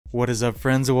What is up,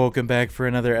 friends? Welcome back for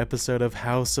another episode of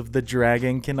House of the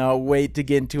Dragon. Cannot wait to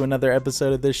get into another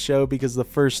episode of this show because the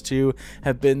first two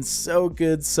have been so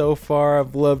good so far.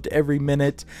 I've loved every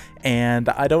minute, and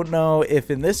I don't know if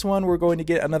in this one we're going to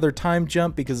get another time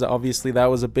jump because obviously that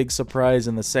was a big surprise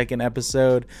in the second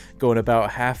episode, going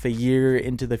about half a year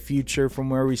into the future from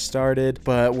where we started.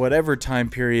 But whatever time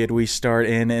period we start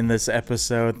in this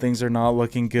episode, things are not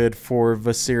looking good for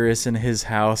Viserys and his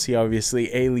house. He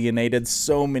obviously alienated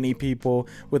so many people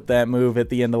with that move at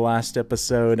the end of last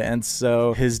episode, and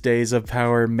so his days of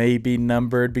power may be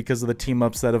numbered because of the team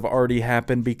ups that have already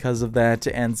happened because of that.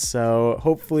 And so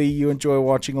hopefully you enjoy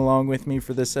watching along with me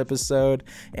for this episode,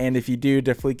 and if you do,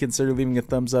 definitely consider leaving a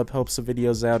thumbs up, helps the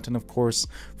videos out. And of course,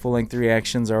 full-length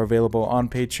reactions are available on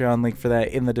Patreon, link for that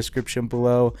in the description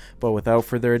below. But without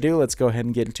further ado, let's go ahead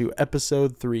and get into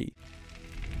episode 3.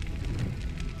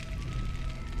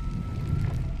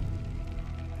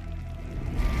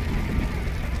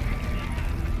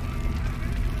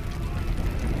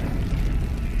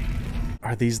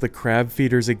 Are these the crab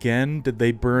feeders again? Did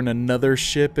they burn another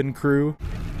ship and crew?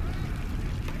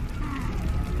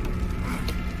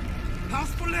 House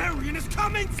Valerian is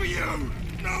coming for you!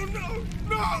 No,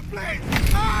 please!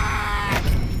 Ah!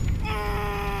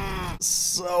 Ah!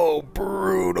 So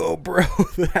brutal, bro.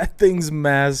 That thing's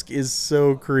mask is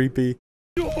so creepy.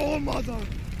 Your mother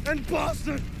and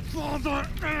bastard father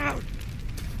out!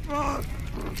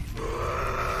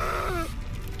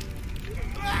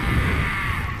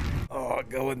 Oh,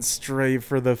 going straight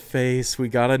for the face. We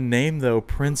got a name though,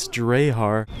 Prince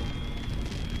Drahar.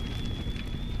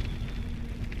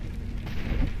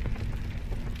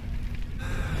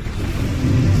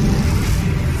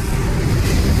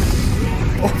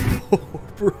 Oh,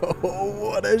 bro,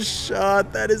 what a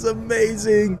shot. That is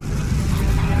amazing.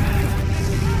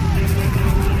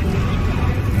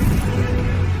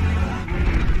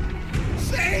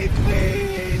 Save me!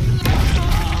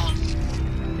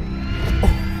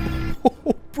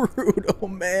 Brutal,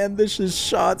 man. This is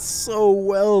shot so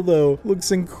well though.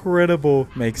 Looks incredible.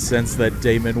 Makes sense that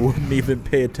Daemon wouldn't even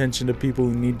pay attention to people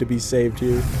who need to be saved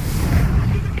here.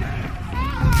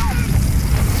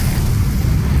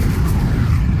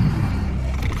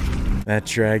 That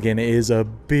dragon is a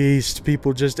beast.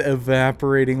 People just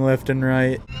evaporating left and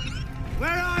right.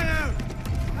 Where are you?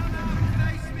 Come out,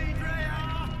 face me,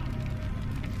 Drahar!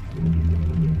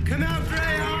 Come out,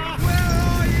 Drahar! Where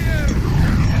are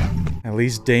you? At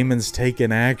least Daemon's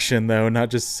taking action though, not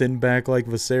just sitting back like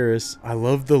Viserys. I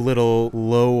love the little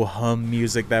low hum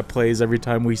music that plays every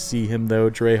time we see him though,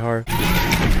 Drahar.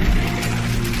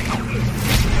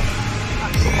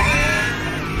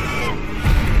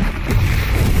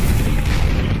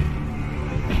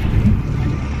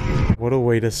 What a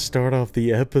way to start off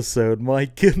the episode, my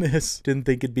goodness. Didn't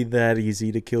think it'd be that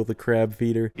easy to kill the crab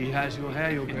feeder. He has your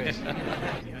hair, your grace.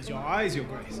 He has your eyes, your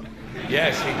grace.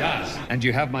 Yes, he does. And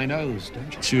you have my nose,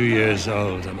 don't you? 2 years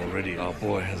old, and already our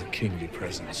boy has a kingly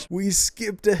presence. We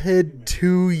skipped ahead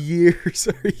 2 years.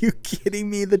 Are you kidding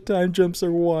me? The time jumps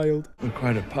are wild. We're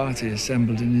quite a party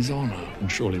assembled in his honor, and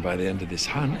surely by the end of this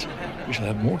hunt, we shall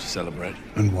have more to celebrate.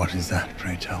 And what is that,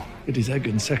 pray tell? It is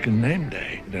Aegon's second name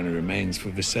day. It only remains for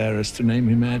Viserys to name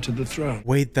him heir to the throne.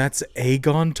 Wait, that's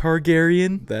Aegon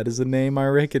Targaryen? That is a name I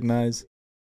recognize.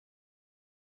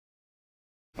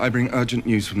 I bring urgent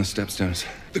news from the Stepstones.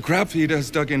 The crab feeder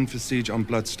has dug in for siege on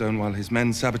Bloodstone while his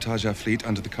men sabotage our fleet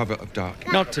under the cover of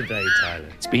dark. Not today, Tyler.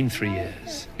 It's been 3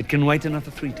 years. It can wait another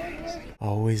 3 days.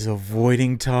 Always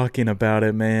avoiding talking about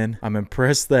it, man. I'm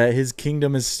impressed that his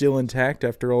kingdom is still intact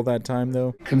after all that time,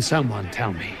 though. Can someone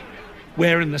tell me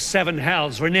where in the 7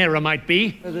 hells Rhaenyra might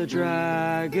be? The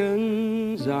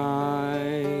dragon's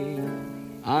eye,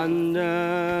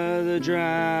 under the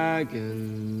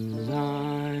dragon's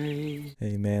eye.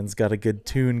 Hey, man's got a good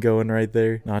tune going right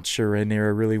there. Not sure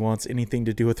Rhaenyra really wants anything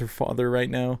to do with her father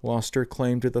right now. Lost her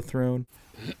claim to the throne.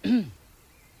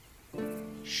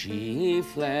 She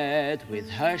fled with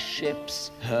her ships,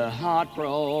 her heart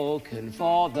broken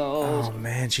for those. Oh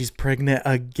man, she's pregnant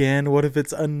again. What if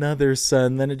it's another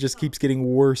son? Then it just keeps getting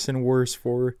worse and worse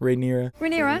for Rhaenyra.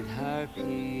 Rhaenyra? Her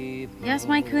people. Yes,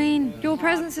 my queen. Your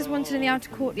presence is wanted in the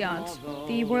outer courtyard.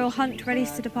 The royal hunt ready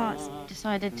to depart.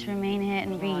 Decided to remain here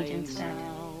and read instead.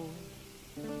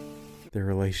 Their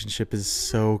relationship is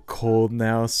so cold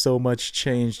now. So much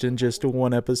changed in just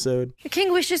one episode. The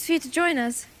king wishes for you to join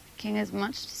us. King has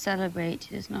much to celebrate.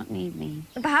 He does not need me.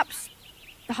 Perhaps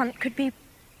the hunt could be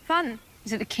fun.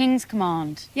 Is it the king's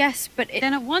command? Yes, but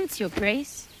Then at once, your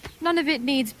grace. none of it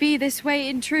needs be this way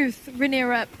in truth,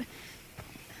 Rhaenyra.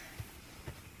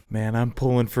 Man, I'm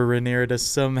pulling for Rhaenyra to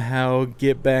somehow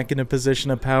get back in a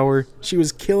position of power. She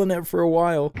was killing it for a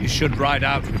while. You should ride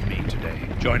out with me today.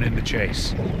 Join in the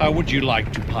chase. How would you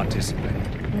like to participate?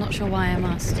 I'm not sure why I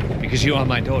must. Because you are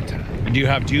my daughter, and you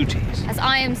have duties. As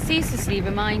I am ceaselessly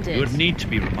reminded. You would need to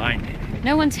be reminded.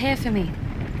 No one's here for me.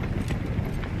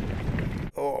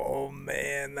 Oh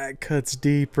man, that cuts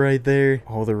deep right there.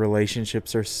 All the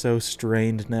relationships are so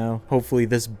strained now. Hopefully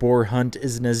this boar hunt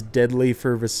isn't as deadly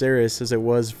for Viserys as it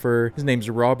was for... His name's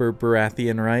Robert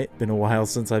Baratheon, right? Been a while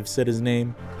since I've said his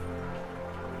name.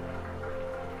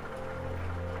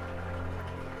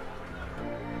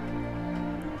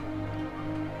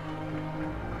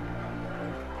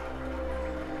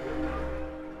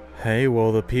 Hey,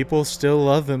 well, the people still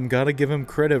love him. Gotta give him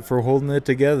credit for holding it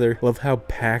together. Love how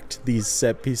packed these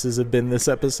set pieces have been this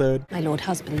episode. My lord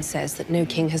husband says that no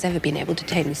king has ever been able to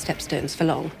tame the stepstones for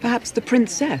long. Perhaps the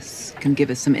princess can give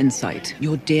us some insight.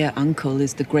 Your dear uncle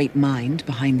is the great mind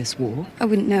behind this war. I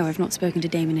wouldn't know. I've not spoken to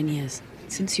Daemon in years.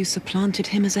 Since you supplanted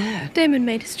him as heir. Daemon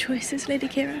made his choices, Lady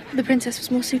Keira. The princess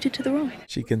was more suited to the role.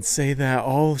 She can say that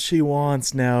all she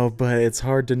wants now, but it's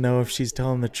hard to know if she's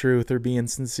telling the truth or being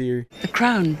sincere. The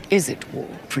crown is at war,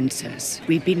 princess.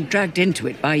 We've been dragged into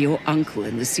it by your uncle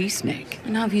and the sea snake.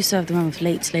 And how have you served them with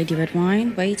late Lady Red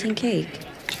Wine by eating cake?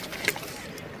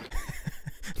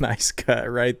 Nice cut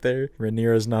right there.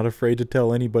 Rhaenyra's not afraid to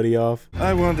tell anybody off.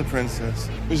 I want the princess.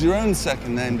 Was your own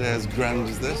second named heir as grand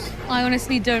as this? I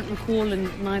honestly don't recall,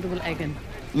 and neither will Aegon.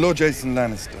 Lord Jason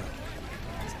Lannister.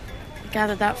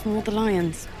 Gathered that from all the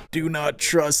lions. Do not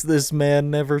trust this man.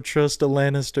 Never trust a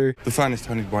Lannister. The finest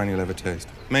honeyed wine you'll ever taste.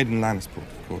 Made in Lannisport,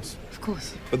 of course. Of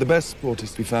course. But the best sport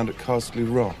is to be found at Castle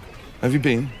Rock. Have you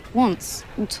been? Once,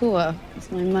 on tour,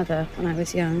 with my mother when I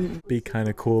was young. Be kind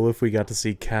of cool if we got to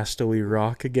see Casterly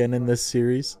Rock again in this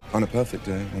series. On a perfect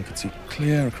day, one could see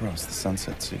clear across the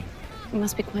Sunset Sea. It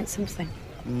must be quite something.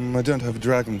 I don't have a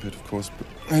dragon pit, of course, but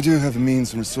I do have the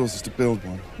means and resources to build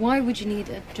one. Why would you need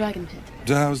a dragon pit?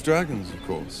 To house dragons, of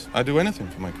course. I'd do anything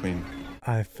for my queen.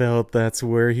 I felt that's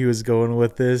where he was going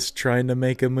with this, trying to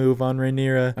make a move on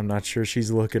Rhaenyra. I'm not sure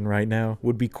she's looking right now.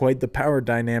 Would be quite the power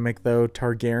dynamic, though,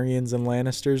 Targaryens and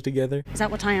Lannisters together. Is that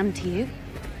what I am to you?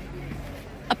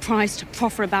 A prize to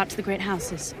proffer about to the great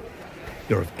houses?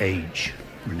 You're of age,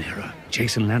 Rhaenyra.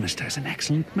 Jason Lannister is an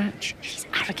excellent match. He's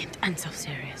arrogant and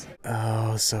self-serious.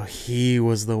 Oh, so he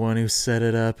was the one who set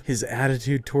it up. His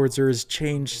attitude towards her has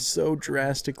changed so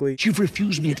drastically. You've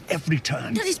refused me at every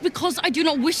turn. That is because I do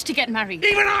not wish to get married.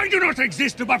 Even I do not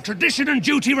exist above tradition and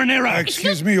duty, Rhaenyra.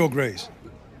 Excuse me, Your Grace.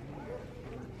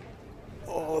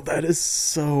 Oh, that is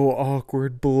so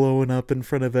awkward, blowing up in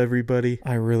front of everybody.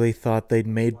 I really thought they'd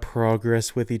made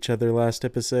progress with each other last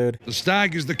episode. The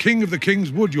stag is the king of the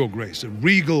King's Wood, Your Grace, a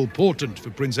regal portent for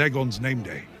Prince Aegon's name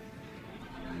day.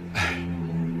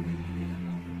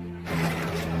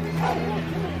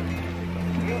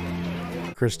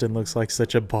 Kristen looks like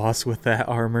such a boss with that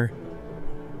armor.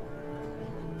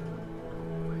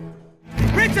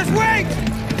 Princess, wait!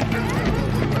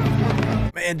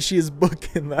 Man, she is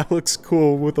booking. That looks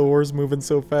cool with the horse moving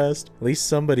so fast. At least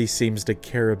somebody seems to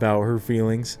care about her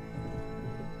feelings.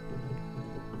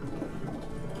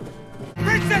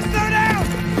 Princess, slow down!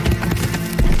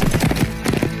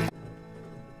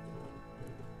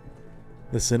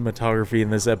 The cinematography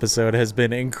in this episode has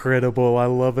been incredible. I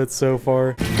love it so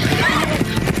far.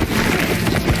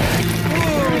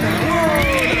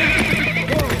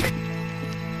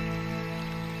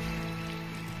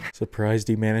 Surprised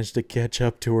he managed to catch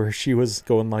up to her. She was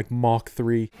going like Mach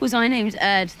 3. Was I named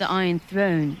heir to the Iron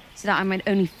Throne, so that I might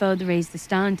only further raise the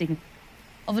standing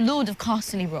of a Lord of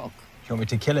Casterly Rock? Do you want me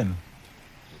to kill him?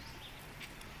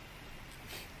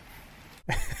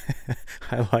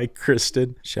 I like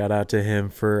Kristen. Shout out to him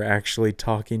for actually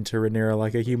talking to Rhaenyra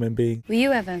like a human being. Were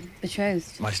you ever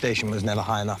betrothed? My station was never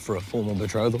high enough for a formal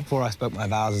betrothal. Before I spoke my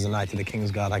vows as a knight of the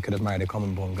King's Guard, I could have married a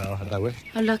common-born girl had I wished.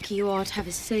 How lucky you are to have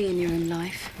a say in your own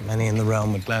life. Many in the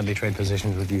realm would gladly trade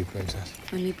positions with you, Princess.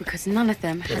 Only because none of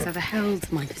them has ever held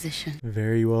my position.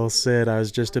 Very well said. I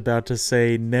was just about to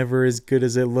say, never as good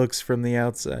as it looks from the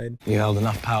outside. You held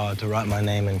enough power to write my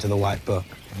name into the White Book.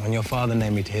 And when your father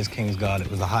named me to his King's Guard, it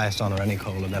was the highest honor any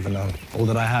Cole had ever known. All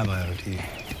that I have, I owe to you.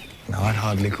 Now, I'd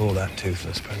hardly call that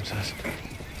toothless, Princess.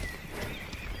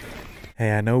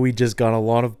 Hey, I know we just got a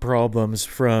lot of problems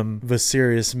from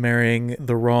Viserys marrying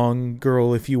the wrong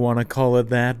girl, if you want to call it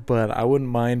that, but I wouldn't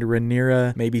mind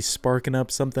Rhaenyra maybe sparking up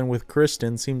something with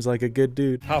Kristen. Seems like a good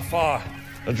dude. How far?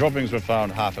 The droppings were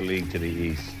found half a league to the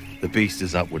east. The beast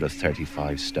is upward of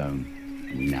 35 stone.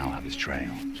 We now have his trail.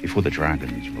 Before the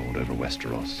dragons ruled over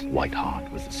Westeros, White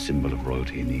Hart was the symbol of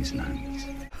royalty in these lands.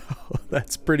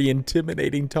 That's pretty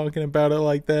intimidating talking about it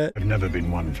like that. I've never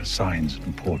been one for signs of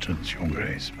importance, Your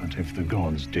Grace, but if the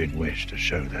gods did wish to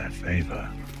show their favor...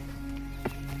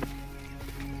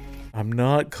 I'm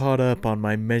not caught up on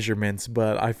my measurements,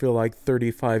 but I feel like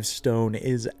 35 stone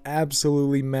is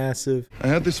absolutely massive. I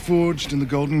had this forged in the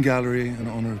Golden Gallery in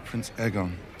honor of Prince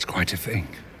Aegon. It's quite a thing.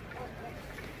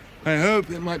 I hope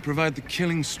it might provide the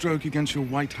killing stroke against your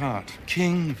white heart,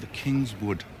 king of the King's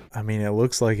Wood. I mean, it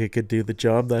looks like it could do the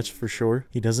job, that's for sure.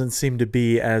 He doesn't seem to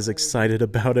be as excited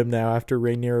about him now after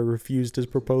Rhaenyra refused his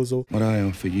proposal. What I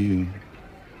offer you,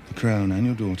 the crown and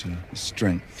your daughter, is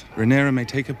strength. Rhaenyra may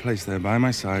take her place there by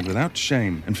my side without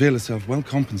shame and feel herself well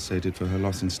compensated for her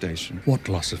loss in station. What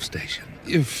loss of station?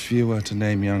 If you were to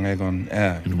name young Aegon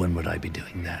heir. And when would I be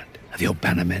doing that? Have your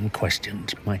bannermen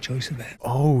questioned my choice of heir?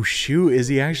 Oh, shoot. Is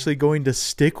he actually going to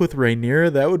stick with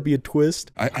Rhaenyra? That would be a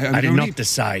twist. I did not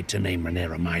decide to name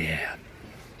Rhaenyra my heir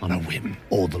on a whim.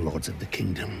 All the lords of the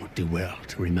kingdom would do well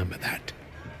to remember that.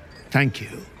 Thank you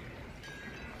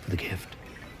for the gift.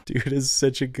 Dude is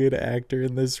such a good actor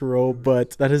in this role,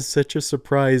 but that is such a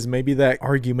surprise. Maybe that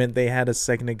argument they had a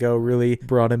second ago really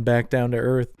brought him back down to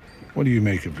earth. What do you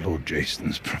make of Lord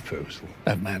Jason's proposal?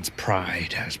 That man's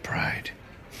pride has pride.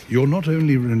 You're not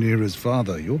only Rhaenyra's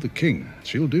father, you're the king.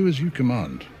 She'll do as you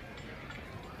command.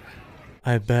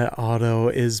 I bet Otto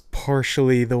is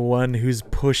partially the one who's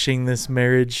pushing this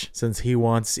marriage, since he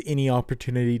wants any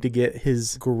opportunity to get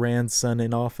his grandson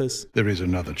in office. There is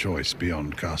another choice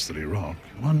beyond Casterly Rock.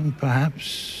 One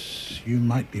perhaps you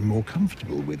might be more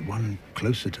comfortable with, one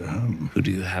closer to home. Who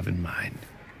do you have in mind?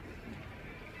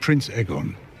 Prince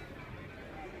Aegon.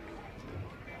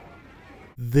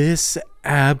 This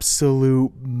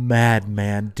absolute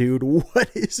madman, dude.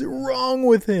 What is wrong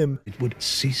with him? It would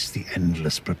cease the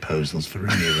endless proposals for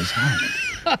Rhaenyra's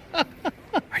hand.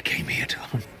 I came here to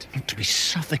hunt, not to be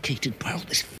suffocated by all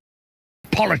this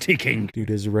politicking. Dude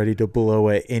is ready to blow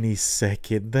at any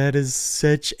second. That is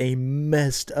such a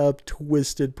messed up,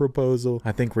 twisted proposal.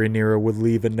 I think Rhaenyra would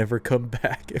leave and never come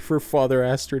back if her father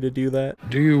asked her to do that.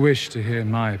 Do you wish to hear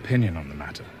my opinion on the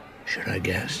matter? Should I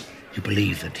guess? You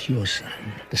believe that your son,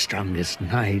 the strongest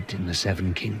knight in the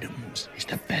Seven Kingdoms, is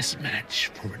the best match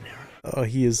for Rhaenyra? Oh,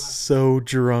 he is so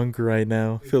drunk right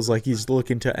now. Feels like he's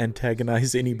looking to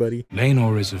antagonize anybody.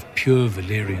 Laenor is of pure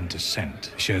Valyrian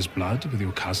descent. He shares blood with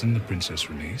your cousin, the Princess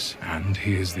Rhaenys, and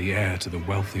he is the heir to the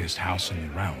wealthiest house in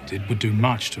the realm. It would do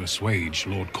much to assuage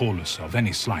Lord Corlys of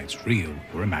any slights, real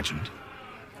or imagined.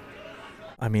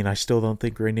 I mean, I still don't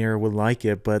think Rhaenyra would like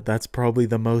it, but that's probably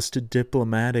the most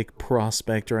diplomatic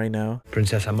prospect right now.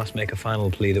 Princess, I must make a final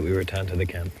plea that we return to the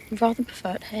camp. Rather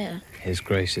prefer it here. His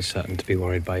Grace is certain to be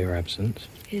worried by your absence.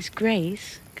 His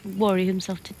Grace can worry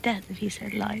himself to death if he so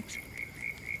likes.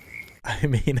 I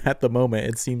mean, at the moment,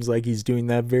 it seems like he's doing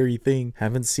that very thing.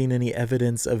 Haven't seen any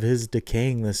evidence of his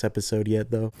decaying this episode yet,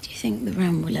 though. Do you think the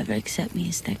realm will ever accept me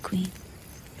as their queen?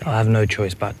 I'll have no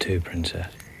choice but to, Princess.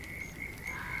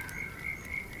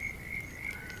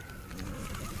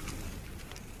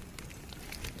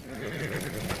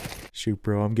 Shoot,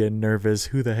 bro, I'm getting nervous.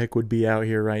 Who the heck would be out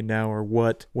here right now, or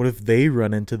what? What if they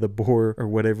run into the boar or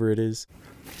whatever it is?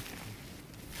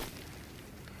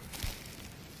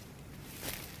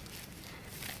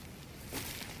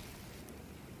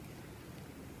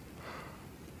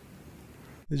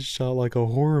 This is shot like a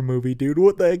horror movie, dude.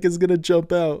 What the heck is gonna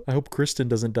jump out? I hope Kristen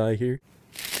doesn't die here.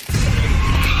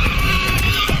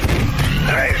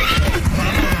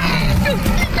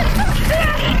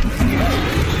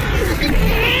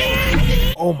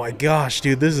 Oh my gosh,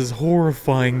 dude, this is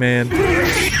horrifying, man.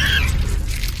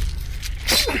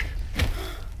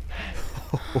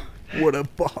 Oh, what a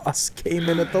boss. Came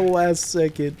in at the last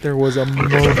second. There was a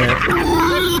moment.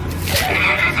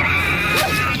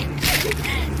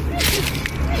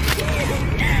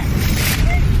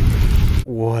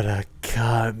 What a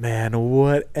cut, man.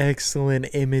 What excellent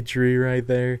imagery right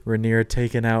there. Rhaenyra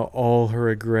taking out all her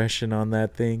aggression on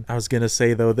that thing. I was gonna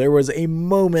say, though, there was a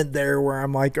moment there where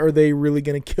I'm like, are they really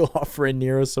gonna kill off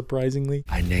Rhaenyra, surprisingly?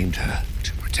 I named her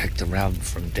to protect the realm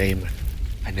from Daemon.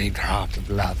 I named her after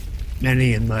the love.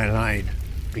 Many in my line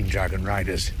have been dragon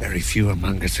riders. Very few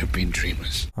among us have been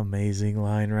dreamers. Amazing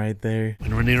line right there.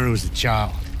 When Rhaenyra was a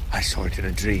child, I saw it in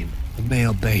a dream. A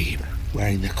male babe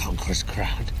wearing the conqueror's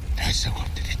crown. I so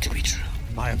wanted it to be true.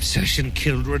 My obsession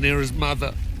killed Rhaenyra's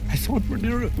mother. I thought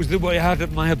Rhaenyra was the way out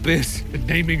of my abyss, and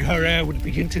naming her heir would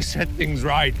begin to set things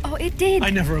right. Oh, it did.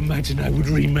 I never imagined I would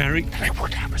remarry, and I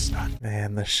would have a son.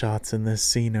 Man, the shots in this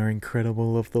scene are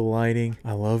incredible of the lighting.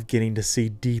 I love getting to see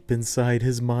deep inside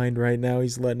his mind right now.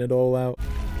 He's letting it all out.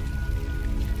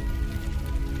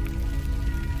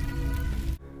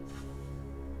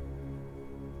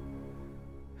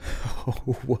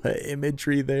 Oh, what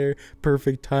imagery there.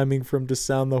 Perfect timing for him to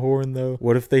sound the horn, though.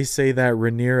 What if they say that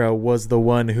Rhaenyra was the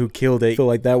one who killed it? I feel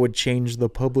like that would change the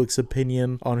public's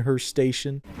opinion on her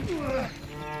station.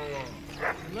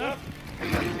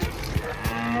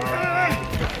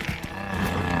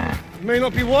 May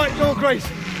not be white, Your Grace.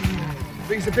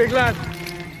 He's a big lad.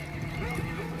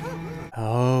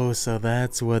 Oh, so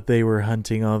that's what they were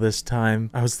hunting all this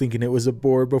time. I was thinking it was a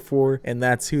boar before, and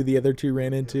that's who the other two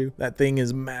ran into. That thing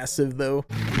is massive, though.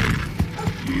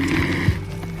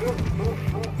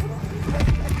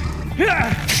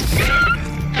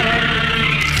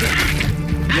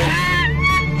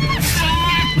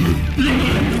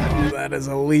 That is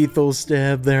a lethal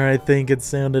stab there. I think it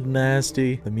sounded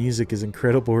nasty. The music is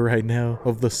incredible right now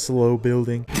of the slow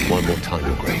building. One more time,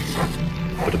 Your Grace.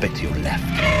 Put a bit to your left.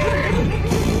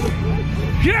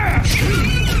 Yeah!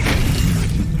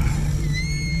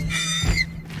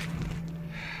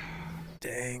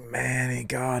 Dang, man, he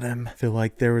got him. I feel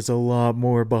like there was a lot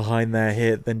more behind that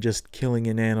hit than just killing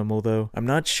an animal, though. I'm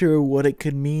not sure what it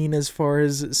could mean as far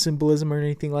as symbolism or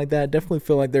anything like that. Definitely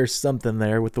feel like there's something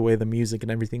there with the way the music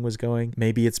and everything was going.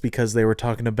 Maybe it's because they were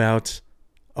talking about,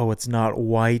 oh, it's not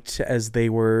white as they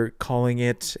were calling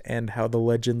it and how the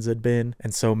legends had been.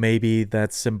 And so maybe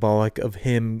that's symbolic of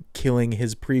him killing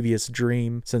his previous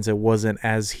dream since it wasn't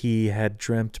as he had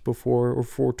dreamt before or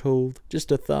foretold.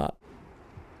 Just a thought.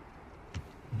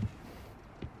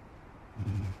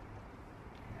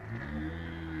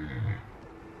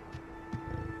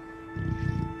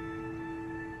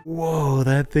 Whoa,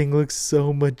 that thing looks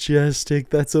so majestic.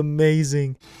 That's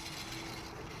amazing.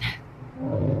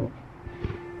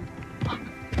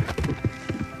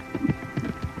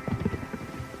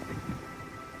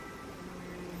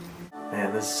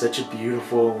 Man, this is such a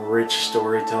beautiful, rich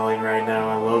storytelling right now.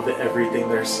 I love everything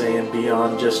they're saying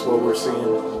beyond just what we're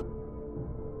seeing.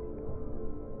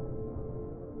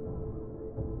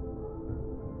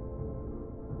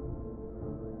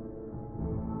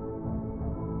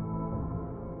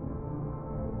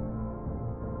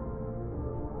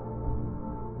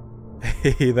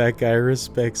 Hey, that guy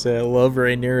respects it. I love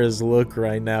Rhaenyra's look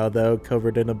right now, though,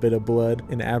 covered in a bit of blood.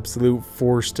 An absolute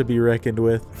force to be reckoned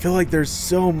with. I feel like there's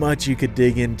so much you could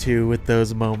dig into with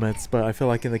those moments, but I feel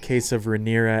like in the case of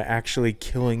Rhaenyra, actually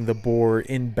killing the boar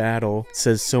in battle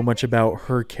says so much about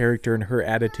her character and her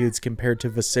attitudes compared to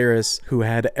Viserys, who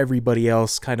had everybody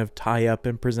else kind of tie up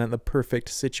and present the perfect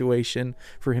situation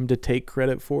for him to take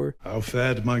credit for. How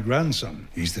fared my grandson?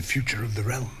 He's the future of the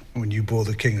realm. When you bore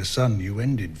the king a son, you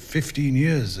ended 15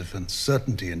 years of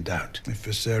uncertainty and doubt. If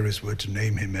Viserys were to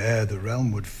name him heir, the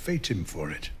realm would fate him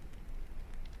for it.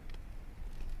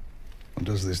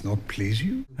 Does this not please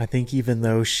you? I think even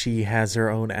though she has her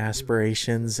own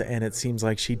aspirations and it seems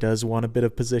like she does want a bit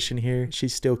of position here, she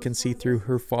still can see through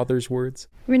her father's words.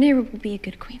 Rhaenyra will be a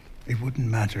good queen. It wouldn't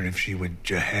matter if she were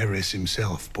Jaehaerys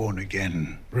himself, born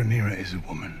again. Rhaenyra is a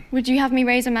woman. Would you have me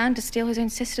raise a man to steal his own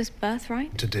sister's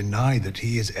birthright? To deny that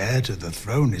he is heir to the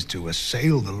throne is to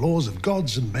assail the laws of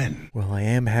gods and men. Well, I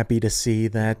am happy to see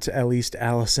that at least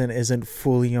Alicent isn't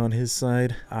fully on his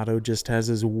side. Otto just has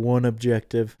his one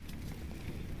objective.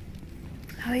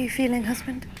 How are you feeling,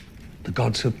 husband? The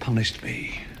gods have punished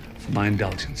me for my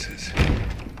indulgences.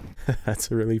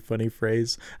 That's a really funny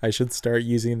phrase. I should start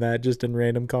using that just in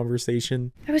random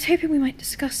conversation. I was hoping we might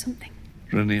discuss something.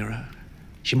 Rhaenyra,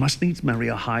 she must needs marry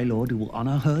a High Lord who will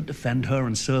honor her, defend her,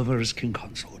 and serve her as king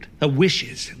consort. Her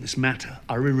wishes in this matter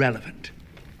are irrelevant.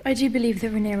 I do believe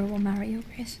that Rhaenyra will marry Your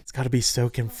Grace. It's got to be so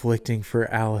conflicting for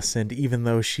Alicent, even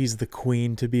though she's the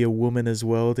queen, to be a woman as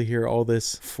well, to hear all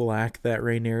this flack that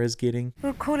Rhaenyra is getting.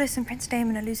 Lord Corlys and Prince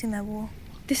Daemon are losing their war.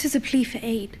 This is a plea for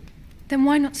aid. Then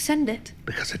why not send it?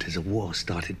 Because it is a war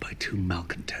started by two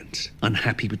malcontents,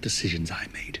 unhappy with decisions I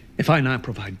made. If I now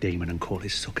provide Daemon and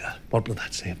Corlys succor, what will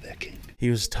that say of their king? He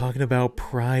was talking about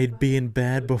pride being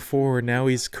bad before, now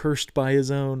he's cursed by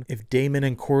his own. If Daemon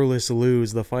and Corlys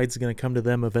lose, the fight's gonna come to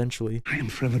them eventually. I am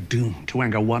forever doomed to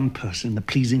anger one person in the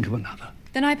pleasing of another.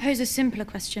 Then I pose a simpler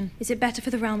question. Is it better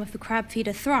for the realm if the crab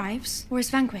feeder thrives or is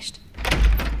vanquished?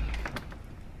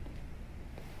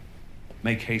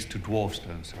 Make haste to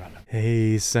Dwarfstone, Sir Alan.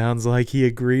 Hey, sounds like he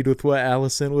agreed with what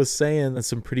Alicent was saying. That's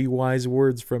some pretty wise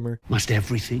words from her. Must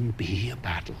everything be a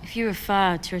battle? If you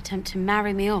refer to your attempt to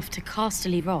marry me off to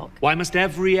Casterly Rock. Why must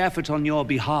every effort on your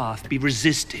behalf be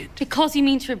resisted? Because you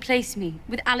mean to replace me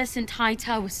with Alicent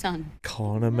Hightower's son.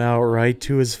 Calling him out right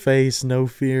to his face, no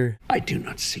fear. I do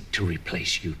not seek to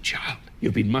replace you, child.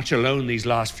 You've been much alone these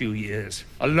last few years.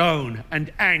 Alone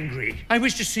and angry. I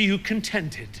wish to see you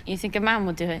contented. You think a man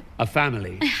will do it? A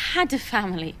family. I had a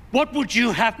family. What would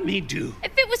you have me do?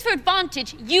 If it was for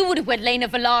advantage, you would have wed Lena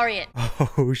Velaryon.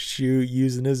 Oh shoot,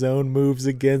 using his own moves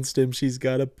against him. She's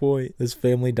got a point. This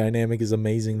family dynamic is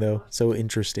amazing though. So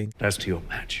interesting. As to your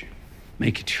match,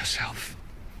 make it yourself.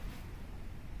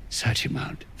 Search him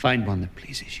out. Find one that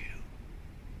pleases you.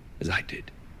 As I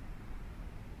did.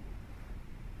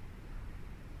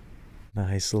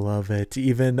 Nice, love it.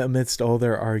 Even amidst all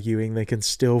their arguing, they can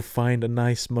still find a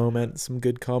nice moment, some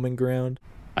good common ground.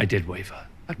 I did waver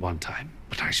at one time,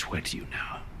 but I swear to you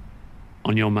now,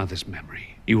 on your mother's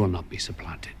memory, you will not be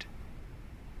supplanted.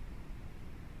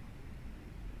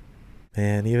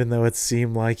 Man, even though it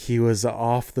seemed like he was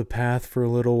off the path for a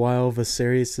little while,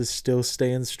 Viserys is still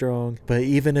staying strong. But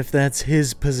even if that's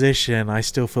his position, I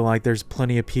still feel like there's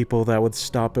plenty of people that would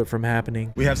stop it from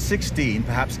happening. We have 16,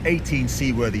 perhaps 18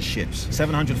 seaworthy ships,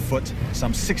 700 foot,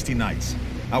 some 60 knights.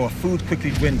 Our food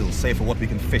quickly dwindles, save for what we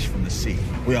can fish from the sea.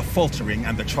 We are faltering,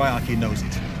 and the Triarchy knows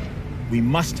it. We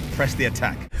must press the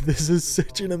attack. This is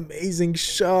such an amazing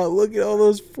shot. Look at all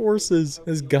those forces.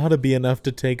 There's gotta be enough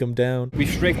to take them down. We've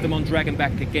strafed them on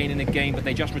Dragonback again and again, but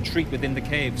they just retreat within the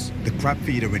caves. The crab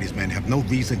feeder and his men have no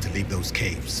reason to leave those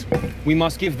caves. We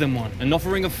must give them one, an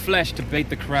offering of flesh to bait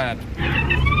the crab.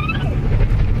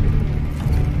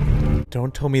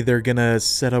 Don't tell me they're gonna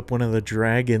set up one of the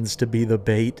dragons to be the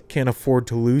bait. Can't afford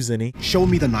to lose any. Show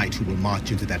me the knight who will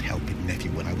march into that hell-pit,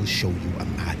 nephew, and I will show you a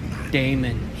madman.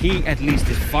 Daemon, he at least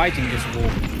is fighting this war.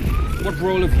 What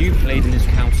role have you played in his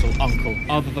council, uncle,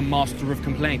 other than master of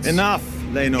complaints? Enough,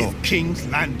 Laenor. King's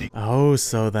Landing. Oh,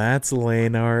 so that's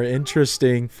Laenor.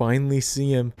 Interesting. Finally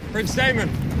see him. Prince Daemon,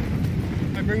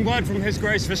 I bring word from His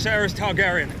Grace Viserys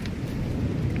Targaryen.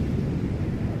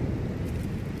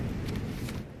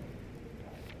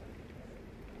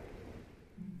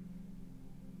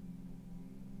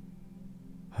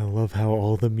 I love how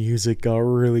all the music got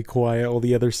really quiet, all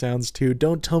the other sounds too.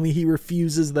 Don't tell me he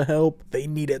refuses the help. They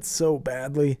need it so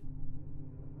badly.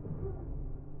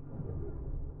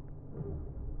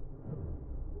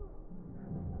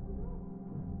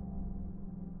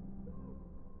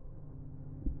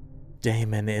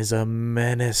 Daemon is a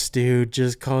menace, dude,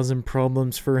 just causing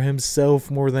problems for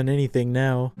himself more than anything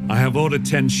now. I have ordered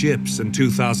 10 ships and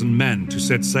 2,000 men to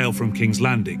set sail from King's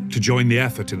Landing to join the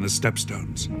effort in the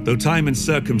Stepstones. Though time and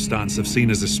circumstance have seen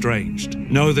us estranged,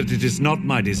 know that it is not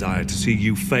my desire to see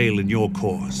you fail in your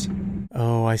cause.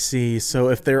 Oh, I see. So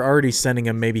if they're already sending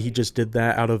him, maybe he just did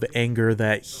that out of anger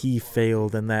that he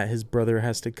failed and that his brother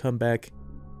has to come back.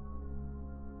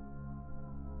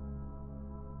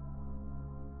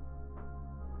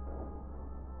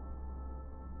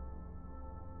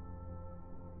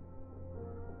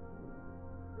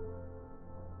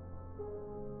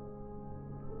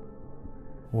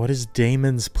 What is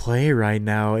Daemon's play right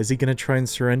now? Is he going to try and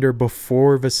surrender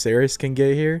before Viserys can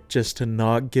get here? Just to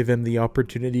not give him the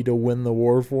opportunity to win the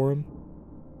war for him?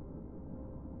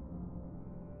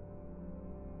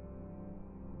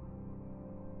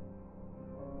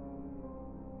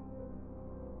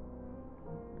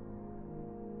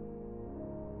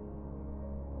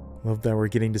 Love that we're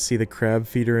getting to see the crab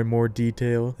feeder in more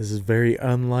detail. This is very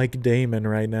unlike Daemon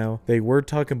right now. They were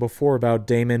talking before about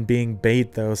Daemon being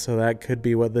bait though, so that could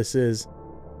be what this is.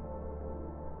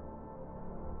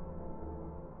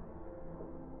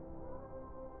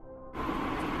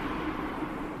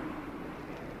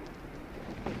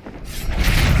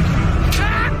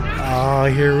 Ah,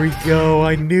 here we go.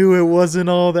 I knew it wasn't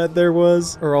all that there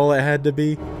was, or all it had to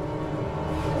be.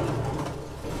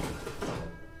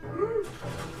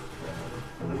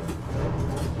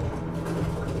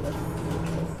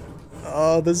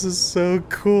 Oh, this is so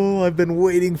cool. I've been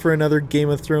waiting for another Game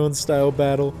of Thrones style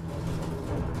battle.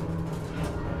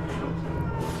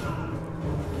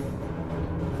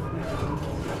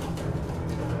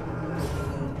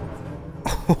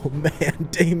 Oh man,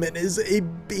 Daemon is a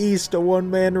beast, a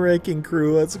one-man wrecking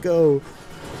crew. Let's go.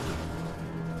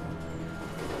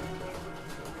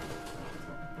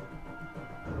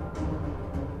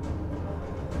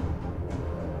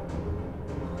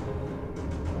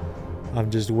 I'm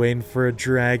just waiting for a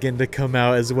dragon to come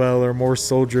out as well, or more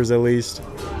soldiers at least.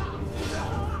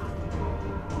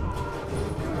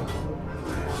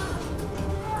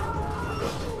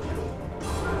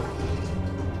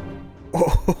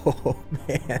 Oh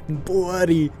man,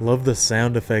 bloody. Love the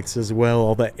sound effects as well,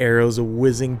 all the arrows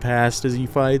whizzing past as he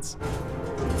fights.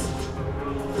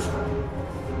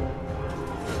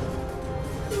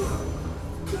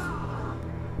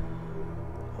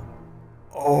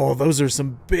 Oh, those are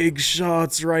some big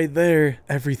shots right there.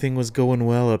 Everything was going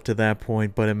well up to that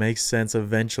point, but it makes sense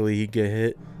eventually he'd get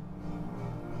hit.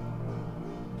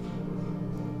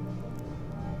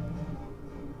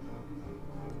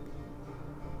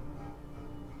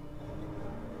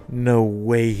 No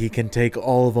way he can take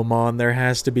all of them on. There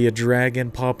has to be a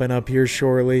dragon popping up here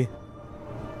shortly.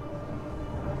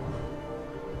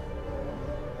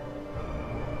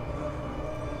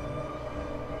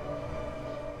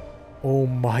 Oh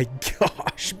my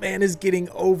gosh, man is getting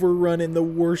overrun in the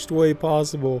worst way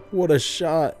possible. What a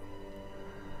shot.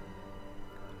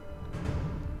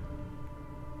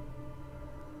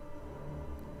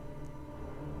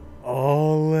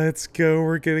 Oh, let's go.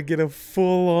 We're gonna get a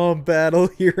full-on battle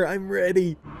here. I'm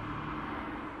ready.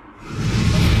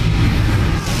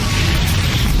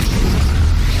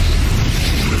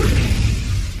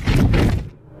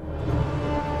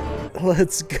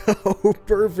 Let's go.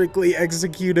 Perfectly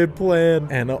executed plan.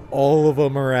 And all of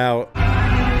them are out.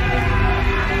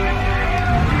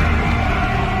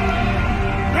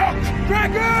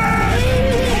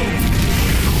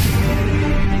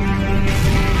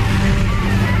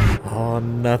 Oh,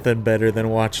 nothing better than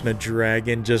watching a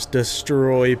dragon just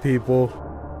destroy people.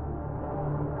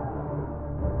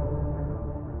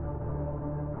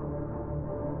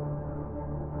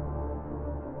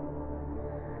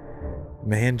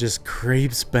 Man just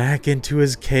creeps back into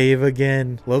his cave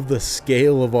again. Love the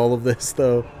scale of all of this,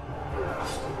 though.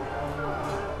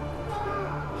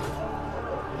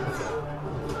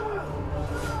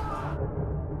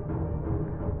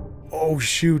 Oh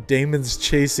shoot, Daemon's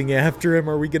chasing after him.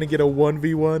 Are we gonna get a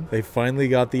 1v1? They finally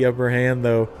got the upper hand,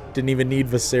 though. Didn't even need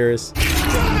Viserys.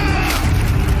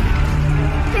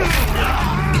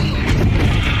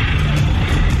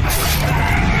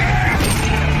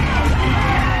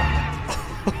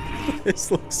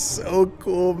 This looks so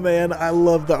cool, man. I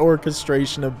love the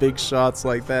orchestration of big shots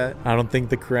like that. I don't think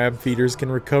the crab feeders can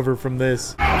recover from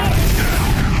this.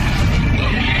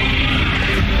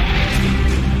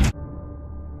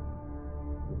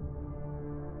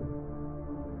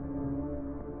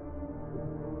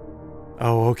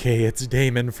 Oh, okay, it's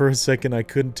Daemon. For a second, I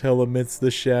couldn't tell amidst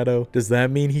the shadow. Does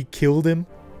that mean he killed him?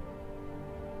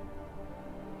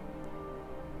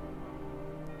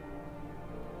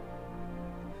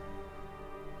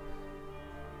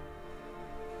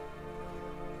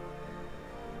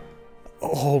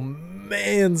 Oh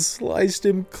man, sliced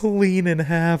him clean in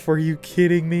half. Are you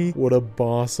kidding me? What a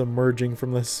boss emerging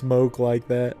from the smoke like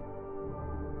that.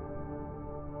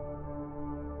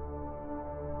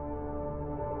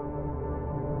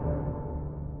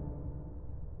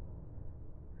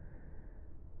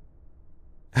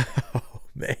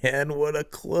 Man, what a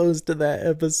close to that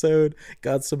episode.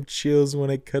 Got some chills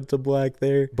when it cut to black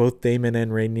there. Both Daemon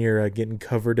and Rhaenyra getting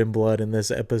covered in blood in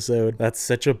this episode. That's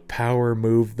such a power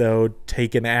move, though,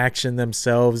 taking action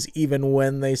themselves even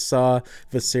when they saw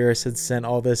Viserys had sent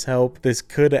all this help. This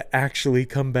could actually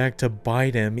come back to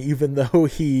bite him, even though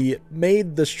he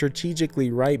made the strategically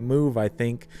right move, I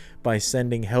think, by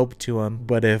sending help to him.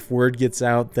 But if word gets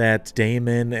out that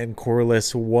Daemon and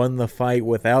Corlys won the fight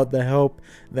without the help,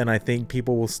 then I think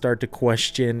people will start to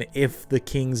question if the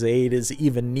king's aid is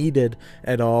even needed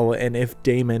at all and if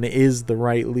Daemon is the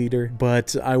right leader.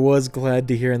 But I was glad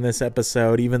to hear in this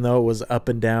episode, even though it was up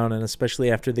and down, and especially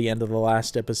after the end of the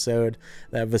last episode,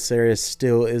 that Viserys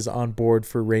still is on board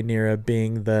for Rhaenyra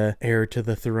being the heir to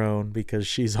the throne because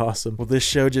she's awesome. Well, this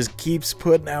show just keeps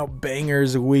putting out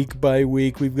bangers week by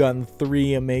week. We've gotten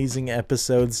 3 amazing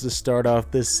episodes to start off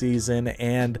this season,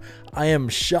 and I am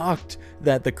shocked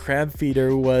that the crab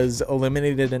feeder was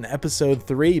eliminated in episode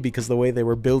 3 because the way they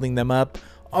were building them up.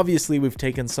 Obviously, we've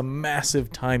taken some massive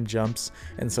time jumps,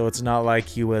 and so it's not like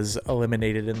he was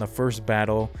eliminated in the first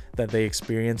battle that they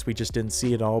experienced. We just didn't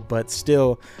see it all, but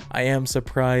still, I am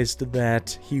surprised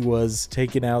that he was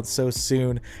taken out so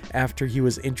soon after he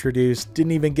was introduced.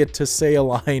 Didn't even get to say a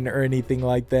line or anything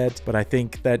like that, but I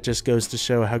think that just goes to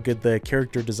show how good the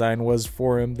character design was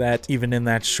for him, that even in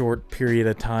that short period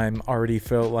of time already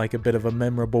felt like a bit of a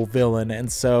memorable villain. And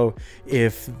so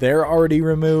if they're already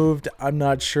removed, I'm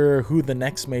not sure who the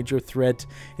next major threat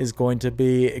is going to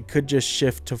be. It could just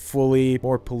shift to fully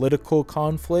more political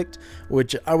conflict,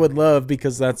 which I would love,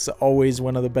 because that's always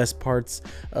one of the best parts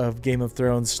of Game of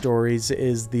Thrones stories,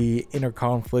 is the inner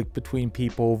conflict between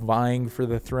people vying for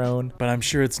the throne. But I'm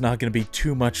sure it's not going to be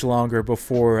too much longer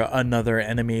before another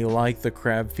enemy like the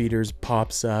crab feeders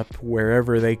pops up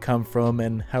wherever they come from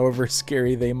and however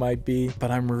scary they might be.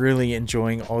 But I'm really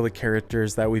enjoying all the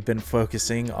characters that we've been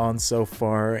focusing on so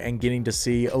far and getting to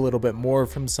see a little bit more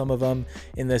from some of them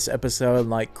in this episode,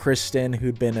 like Kristen,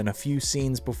 who'd been in a few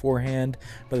scenes beforehand,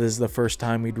 but this is the first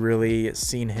time we'd really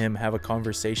seen him have a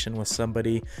conversation with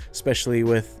somebody, especially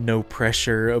with no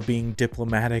pressure of being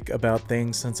diplomatic about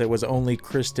things, since it was only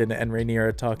Kristen and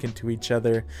Rhaenyra talking to each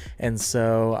other. And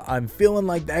so I'm feeling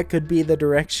like that could be the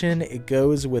direction it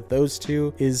goes with those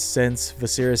two, is since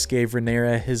Viserys gave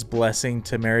Rhaenyra his blessing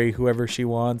to marry whoever she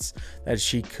wants, that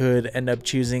she could end up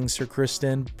choosing Sir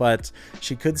Kristen, but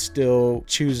she could still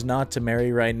choose not to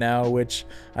marry right now, which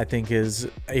I think is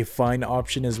a fine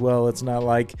option as well. It's not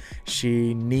like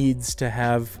she needs to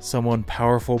have someone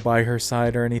powerful by her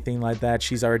side or anything like that.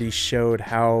 She's already showed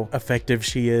how effective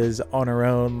she is on her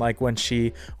own, like when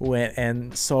she went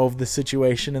and solved the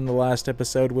situation in the last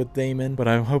episode with Daemon. But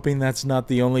I'm hoping that's not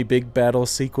the only big battle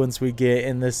sequence we get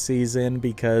in this season,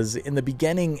 because in the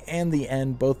beginning and the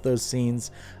end, both those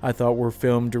scenes I thought were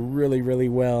filmed really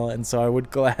well, and so I would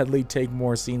gladly take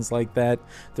more scenes like that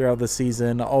throughout the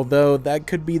season, although that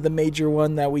could be the major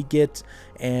one that we get,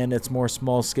 and it's more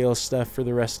small scale stuff for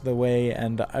the rest of the way,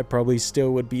 and I probably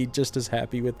still would be just as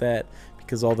happy with that,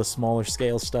 because all the smaller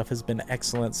scale stuff has been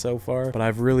excellent so far. But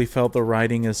I've really felt the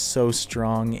writing is so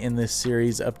strong in this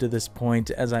series up to this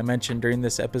point. As I mentioned during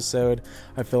this episode,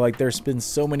 I feel like there's been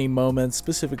so many moments,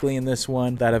 specifically in this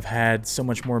one, that have had so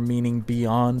much more meaning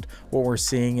beyond what we're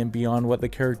seeing and beyond what the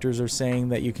characters are saying,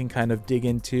 that you can kind of dig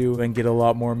into and get a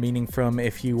lot more meaning from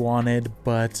if you wanted.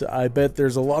 But I bet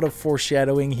there's a lot of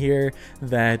foreshadowing here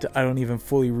that I don't even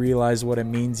fully realize what it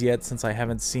means yet, since I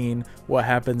haven't seen what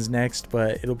happens next.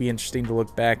 But it'll be interesting to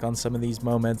look back on some of these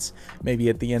moments maybe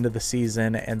at the end of the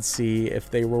season and see if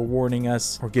they were warning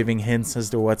us or giving hints as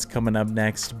to what's coming up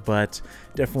next. But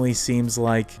definitely seems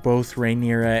like both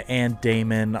Rhaenyra and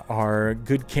Daemon are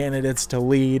good candidates to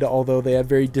lead, although they have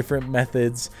very different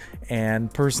methods.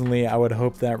 And personally, I would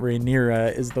hope that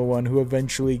Rhaenyra is the one who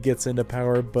eventually gets into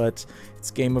power, but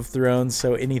it's Game of Thrones,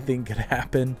 so anything could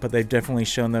happen. But they've definitely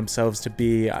shown themselves to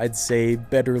be, I'd say,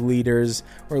 better leaders,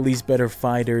 or at least better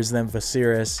fighters than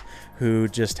Viserys, who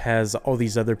just has all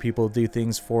these other people do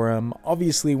things for him.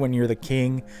 Obviously, when you're the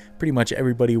king, pretty much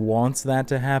everybody wants that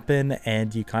to happen,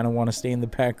 and you kind of want to stay in the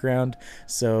background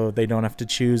so they don't have to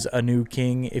choose a new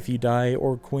king if you die,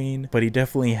 or queen. But he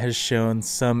definitely has shown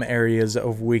some areas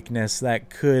of weakness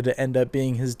that could end up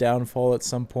being his downfall at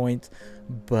some point.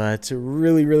 But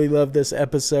really love this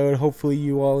episode. Hopefully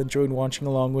you all enjoyed watching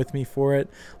along with me for it.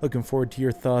 Looking forward to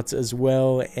your thoughts as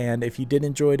well, and if you did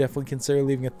enjoy, definitely consider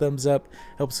leaving a thumbs up.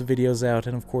 Helps the videos out,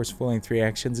 and of course full-length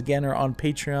reactions again are on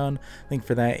Patreon. Link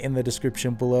for that in the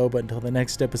description below. But until the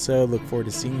next episode, look forward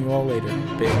to seeing you all later.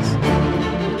 Peace.